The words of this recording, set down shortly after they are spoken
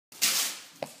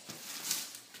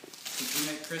Did you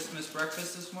make Christmas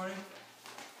breakfast this morning?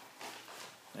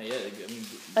 Not yet.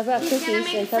 I brought cookies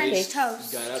and cupcakes.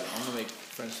 Toast. Got up. I'm gonna make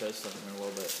French toast in a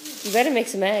little bit. You better make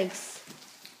some eggs.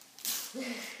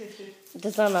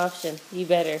 That's not an option. You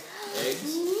better.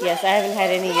 Eggs? Yes, I haven't had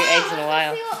any of your eggs in a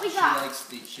while. Let's see what we She got. likes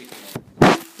the chicken.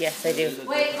 Yes, I do.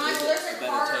 Wait, Michael, there's a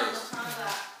card on the front of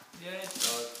that. Yeah,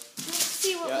 Let's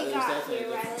see what we there's got definitely here,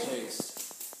 a different Rylee. taste.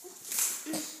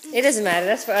 It doesn't matter.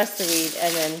 That's for us to read.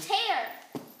 And then,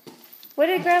 Tear. what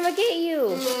did Grandma get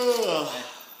you?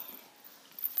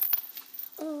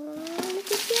 Oh,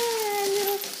 look at that,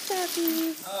 little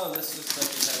stuffies. Oh, this looks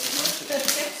like it has a bunch of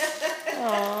things.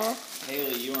 Aw.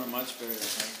 Haley, you are much better than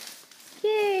her.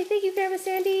 Yay, thank you, Grandma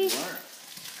Sandy. You weren't.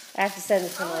 I have to send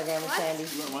this to my Grandma Sandy.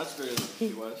 You weren't much better than she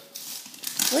was.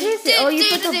 What is it? Oh, you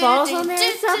put the balls on there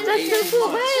and stuff? That's so cool,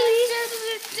 Rylee.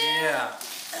 Yeah.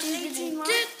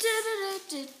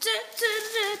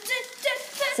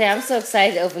 Say, I'm so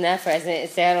excited to open that present.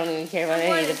 Say, I don't even care about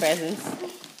any of the presents.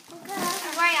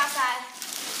 I'm right outside.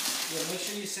 Yeah, make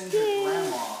sure you send your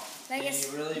grandma a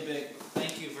guess- really big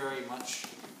thank you very much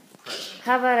present.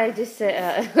 How about I just say,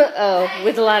 oh,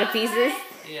 with a lot of pieces?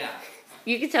 Yeah.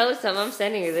 You can tell her something. I'm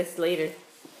sending her this later.